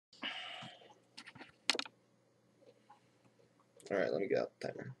Alright, let me get out the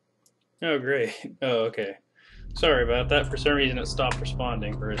timer. Oh, great. Oh, okay. Sorry about that. For some reason, it stopped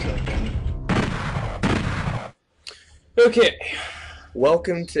responding for a second. Okay.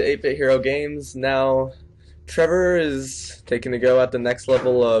 Welcome to 8-Bit Hero Games. Now, Trevor is taking a go at the next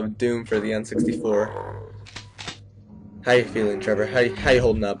level of Doom for the N64. How you feeling, Trevor? How you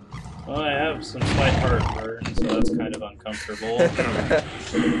holding up? Well, I have some slight heartburn, so that's kind of uncomfortable.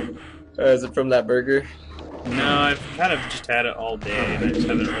 Is it from that burger? No, I've kind of just had it all day, and I just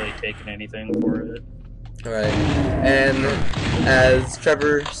haven't really taken anything for it. Alright, and as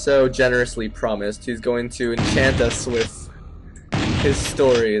Trevor so generously promised, he's going to enchant us with his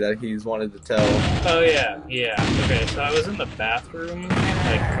story that he's wanted to tell. Oh, yeah. Okay, so I was in the bathroom,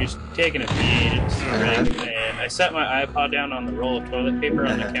 like, just taking a pee, and I set my iPod down on the roll of toilet paper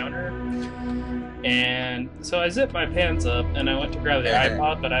on the counter, and so I zipped my pants up, and I went to grab the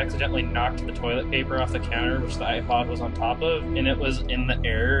iPod, but I accidentally knocked the toilet paper off the counter, which the iPod was on top of, and it was in the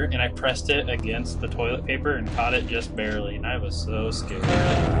air, and I pressed it against the toilet paper and caught it just barely, and I was so scared.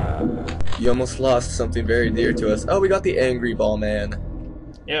 You almost lost something very dear to us. Oh, we got the Angry Ball Man.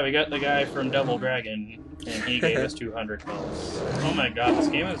 Yeah, we got the guy from Double Dragon, and he gave us 200 health. Oh my god, this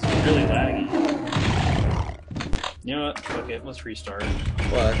game is really laggy. You know what? Okay, let's restart.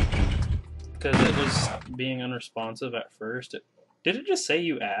 What? Because it was being unresponsive at first. Did it just say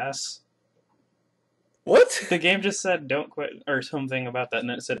you ass? What? The game just said don't quit, or something about that, and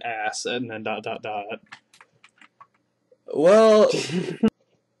then it said ass, and then ... Well...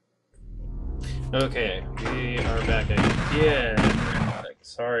 Okay, we are back again.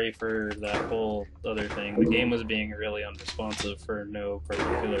 Sorry for that whole other thing. The game was being really unresponsive for no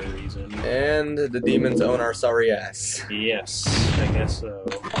particular reason. And the demons own our sorry ass. Yes, I guess so.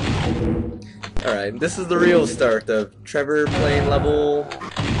 Alright, this is the real start of Trevor playing level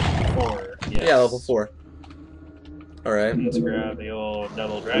 4. Yes. Yeah, level 4. Alright. Let's grab the old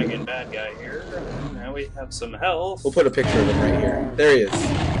Double Dragon bad guy here. Now we have some health. We'll put a picture of him right here. There he is.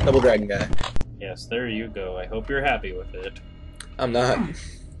 Double Dragon guy. Yes, there you go. I hope you're happy with it. I'm not.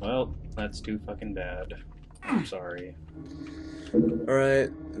 Well, that's too fucking bad. I'm sorry. Alright.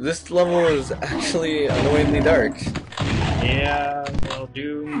 This level is actually annoyingly dark. Yeah, well,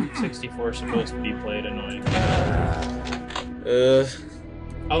 Doom 64 is supposed to be played annoying.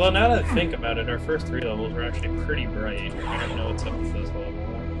 Although now that I think about it, our first 3 levels were actually pretty bright. I don't know what's up with this level.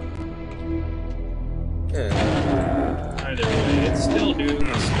 Yeah. Either way, it's still Doom,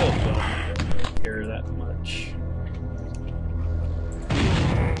 it's still fun. I don't really care that much.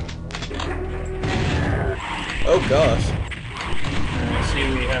 Oh gosh. I see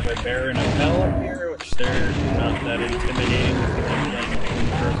we have a Baron of Hell up here, which they're not that intimidating if you've been playing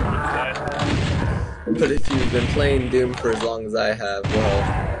Doom for as long as I have. But if you've been playing Doom for as long as I have, well...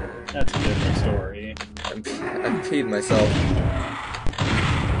 That's a different story. I'm peed myself.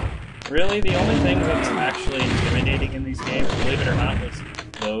 Really, the only thing that's actually intimidating in these games, believe it or not, is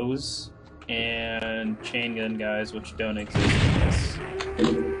those and chain gun guys, which don't exist in this.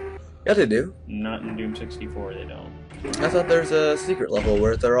 Yeah, they do. Not in Doom 64, they don't. I thought there's a secret level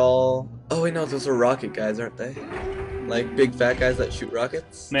where they're all... Oh wait, no, those are rocket guys, aren't they? Like big fat guys that shoot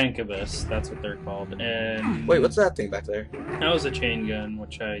rockets? Mancubus, that's what they're called. And wait, what's that thing back there? that was a chain gun,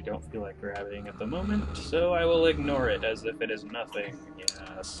 which I don't feel like grabbing at the moment, so I will ignore it as if it is nothing.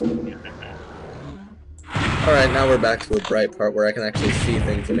 Yes. Alright, now we're back to a bright part where I can actually see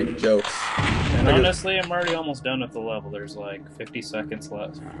things and make jokes. And honestly, I'm already almost done with the level. There's like 50 seconds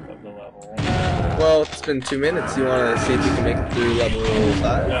left of the level. Well, it's been 2 minutes. You want to see if you can make it through level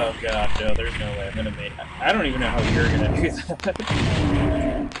 5? Oh god, no, there's no way I'm gonna make... I don't even know how you're gonna do that.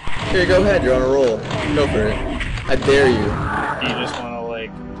 Here, go ahead. You're on a roll. Go for it. I dare you. Do you just want to,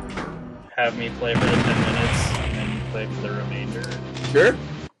 like, have me play for the 10 minutes and then you play for the remainder? Sure.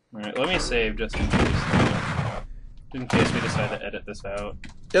 Alright, let me save just in case. In case we decide to edit this out.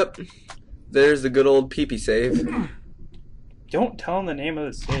 Yep. There's the good old pee-pee save. Don't tell him the name of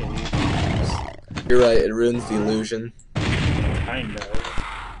the save. You're right, it ruins the illusion. Kind of.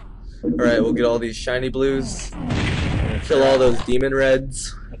 Alright, we'll get all these shiny blues. Kill all those demon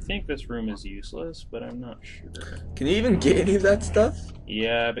reds. I think this room is useless, but I'm not sure. Can you even get any of that stuff?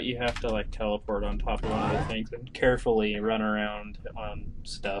 Yeah, but you have to, like, teleport on top of one of the things and carefully run around on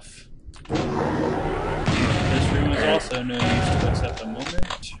stuff. This room is also no use to us at the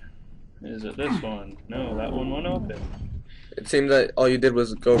moment. Is it this one? No, that one won't open. It seemed that all you did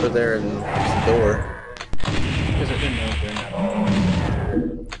was go over there and use the door. Because it didn't open at all.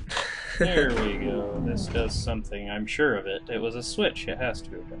 There we go. This does something. I'm sure of it. It was a switch. It has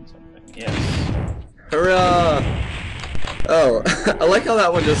to have done something. Yes. Hurrah! Oh, I like how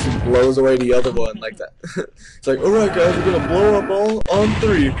that one just blows away the other one like that. It's like, alright guys, we're gonna blow up all on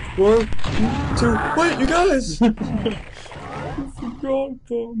 3. 1, 2, wait, you guys! You forgot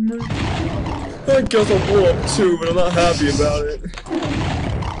about me. I guess I'll blow up 2, but I'm not happy about it.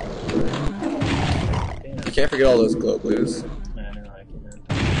 Damn. You can't forget all those glow blues. Man, I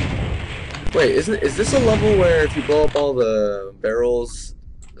can't. Wait, is this a level where if you blow up all the barrels,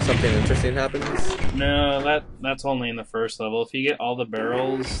 something interesting happens? No, that's only in the first level. If you get all the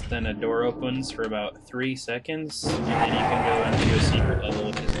barrels, then a door opens for about 3 seconds, and then you can go into a secret level,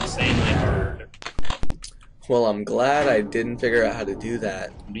 which is insanely hard. Well, I'm glad I didn't figure out how to do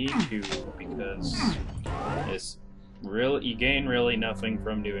that. Me too, because you gain really nothing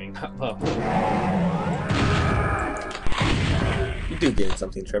from doing that level. You do gain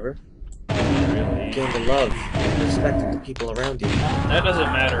something, Trevor. Really? You gain the love and respect of the people around you. That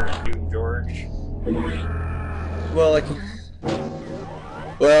doesn't matter in Doom, George. Well, like...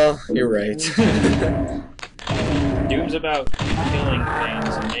 Well, you're right. Doom's about killing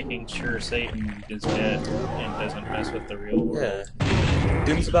things and making sure Satan is dead and doesn't mess with the real world. Yeah.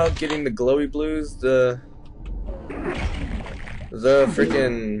 Doom's about getting the glowy blues, the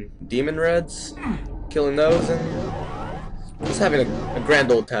freaking demon reds, killing those, and just having a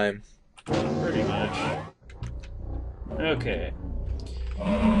grand old time. Pretty much. Okay.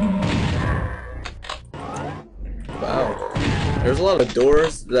 Wow. There's a lot of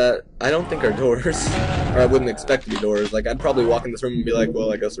doors that I don't think are doors, or I wouldn't expect to be doors. Like, I'd probably walk in this room and be like,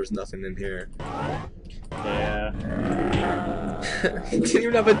 well, I guess there's nothing in here. Yeah. Didn't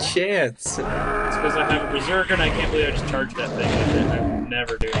even have a chance. It's because I have a berserker and I can't believe I just charged that thing with it. I'm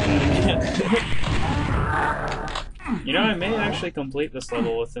never doing that again. You know, I may actually complete this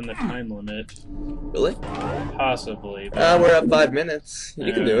level within the time limit. Really? Possibly. We're at 5 minutes.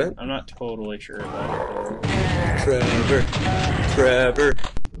 You can do it. I'm not totally sure about it, Trevor.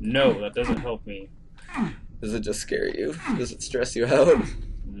 No, that doesn't help me. Does it just scare you? Does it stress you out?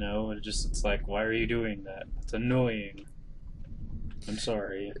 No, it's like, why are you doing that? It's annoying. I'm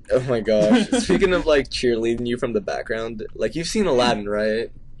sorry. Oh my gosh. Speaking of like cheerleading you from the background, like you've seen Aladdin,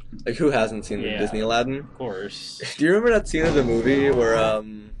 right? Like who hasn't seen the Disney Aladdin? Of course. Do you remember that scene of the movie where oh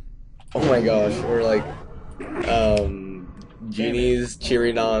my gosh, where like Genie's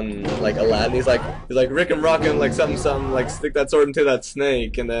cheering on like Aladdin. He's like Rick and rockin' like something like stick that sword into that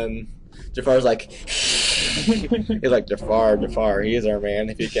snake, and then Jafar's like he's like Jafar, he's our man.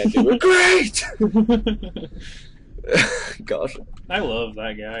 If you can't do it, great. Gosh, I love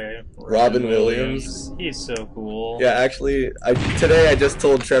that guy. Robin Williams. He's so cool. Yeah, actually, today I just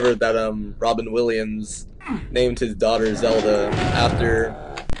told Trevor that Robin Williams named his daughter Zelda after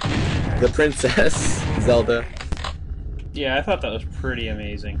the princess Zelda. Yeah, I thought that was pretty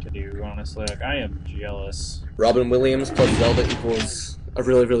amazing to do, honestly. Like, I am jealous. Robin Williams plus Zelda equals a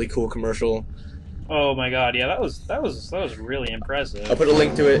really, really cool commercial. Oh my god, yeah, that was really impressive. I'll put a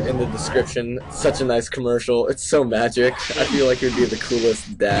link to it in the description. It's such a nice commercial. It's so magic. I feel like you'd be the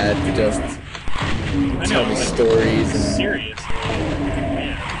coolest dad to just tell me stories. Seriously.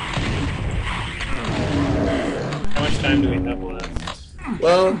 Man. How much time do we have left?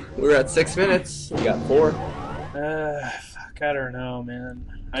 Well, we're at 6 minutes. We got 4. Fuck, I don't know, man.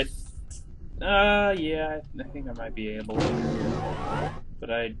 Yeah, I think I might be able to. But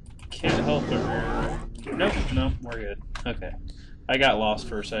I can't help but... Nope, we're good. Okay. I got lost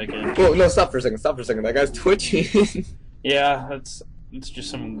for a second. Whoa, no, stop for a second. That guy's twitching. Yeah, it's just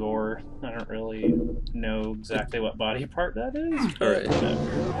some gore. I don't really know exactly what body part that is. Alright.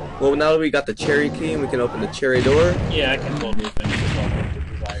 Well, now that we got the cherry key, we can open the cherry door. Yeah, I can totally finish this off with the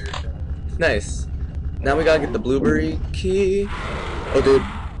desired. Nice. Now we gotta get the blueberry key. Oh, dude.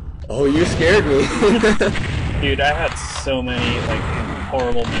 Oh, you scared me. Dude, I had so many, like,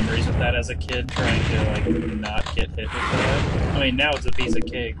 horrible memories with that as a kid, trying to, like, not get hit with that. I mean, now it's a piece of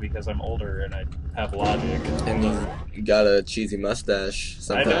cake because I'm older and I have logic. And you got a cheesy mustache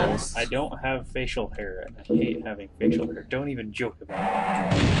sometimes. I don't have facial hair, and I hate having facial hair. Don't even joke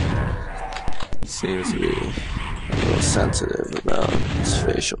about it. Seems to be a little sensitive about his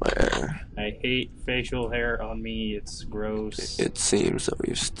facial hair. I hate facial hair on me. It's gross. It seems that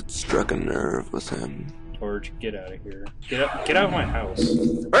we've struck a nerve with him. George, get out of here. Get out of my house.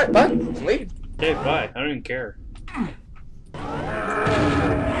 Alright, bye. Leave. Okay, bye. I don't even care.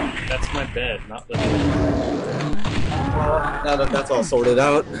 That's my bed, not the door. Well, now that that's all sorted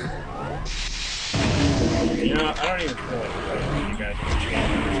out. You know, I don't even feel like fighting you guys with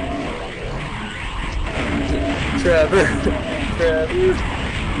Trevor.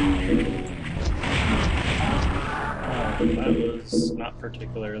 that was not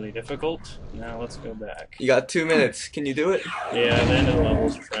particularly difficult. Now let's go back. You got 2 minutes. Can you do it? Yeah, the end of the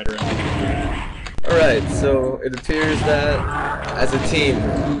level's right around. Alright, so it appears that as a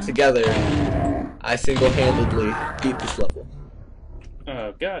team, together, I single-handedly beat this level.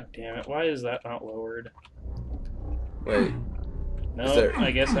 Oh, god damn it. Why is that not lowered? Wait. No,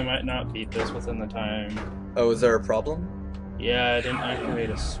 I guess I might not beat this within the time. Oh, is there a problem? Yeah, I didn't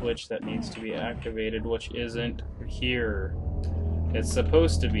activate a switch that needs to be activated, which isn't here. It's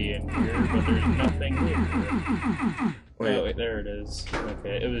supposed to be in here, but there's nothing here. Wait. Oh, wait, there it is.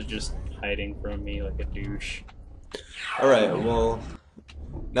 Okay, it was just hiding from me like a douche. Alright, well,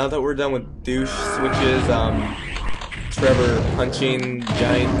 now that we're done with douche switches, Trevor punching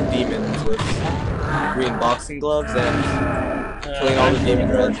giant demons with green boxing gloves and killing all the demon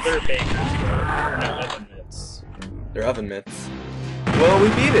dreads. They're bakers, though. They're not oven mitts. They're oven mitts. Well, we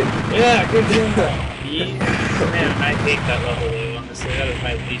beat it! Yeah, good job! Man, I hate that level, though. Honestly, that is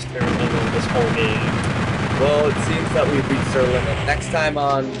my least favorite level of this whole game. Well, it seems that we've reached our limit. Next time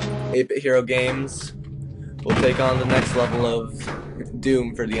on 8-Bit Hero Games, we'll take on the next level of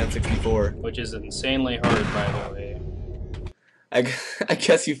Doom for the N64. Which is insanely hard, by the way. I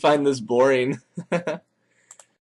guess you find this boring.